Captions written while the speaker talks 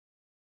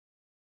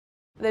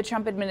The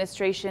Trump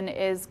administration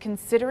is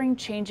considering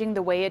changing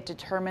the way it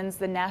determines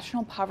the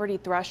national poverty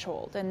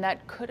threshold, and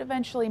that could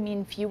eventually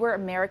mean fewer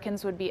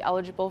Americans would be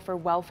eligible for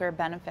welfare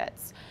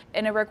benefits.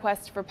 In a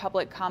request for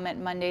public comment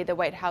Monday, the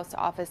White House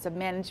Office of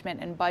Management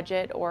and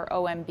Budget, or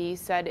OMB,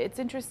 said it's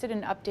interested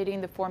in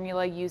updating the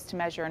formula used to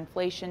measure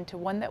inflation to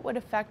one that would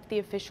affect the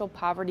official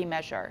poverty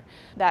measure.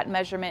 That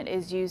measurement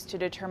is used to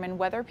determine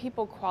whether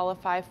people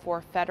qualify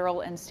for federal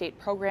and state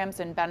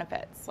programs and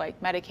benefits, like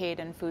Medicaid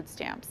and food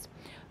stamps.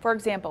 For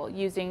example,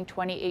 using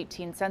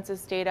 2018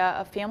 census data,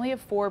 a family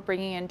of four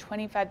bringing in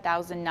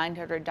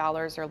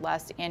 $25,900 or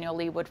less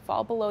annually would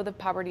fall below the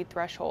poverty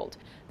threshold.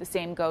 The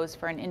same goes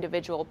for an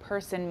individual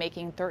person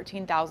making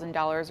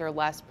 $13,000 or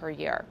less per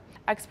year.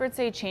 Experts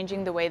say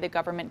changing the way the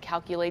government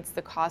calculates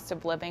the cost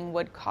of living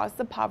would cause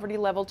the poverty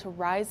level to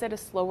rise at a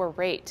slower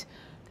rate.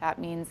 That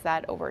means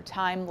that over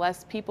time,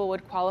 less people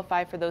would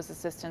qualify for those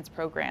assistance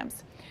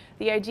programs.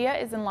 The idea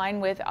is in line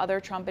with other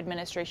Trump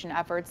administration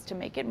efforts to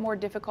make it more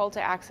difficult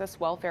to access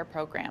welfare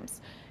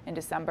programs. In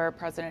December,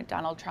 President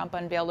Donald Trump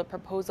unveiled a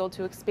proposal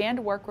to expand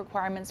work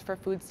requirements for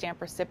food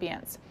stamp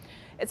recipients.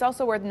 It's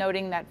also worth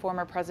noting that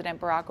former President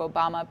Barack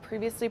Obama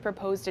previously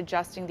proposed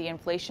adjusting the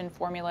inflation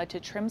formula to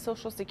trim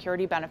Social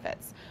Security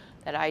benefits.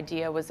 That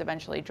idea was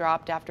eventually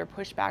dropped after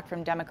pushback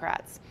from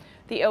Democrats.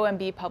 The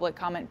OMB public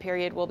comment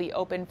period will be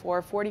open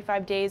for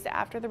 45 days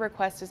after the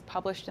request is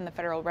published in the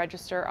Federal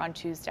Register on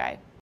Tuesday.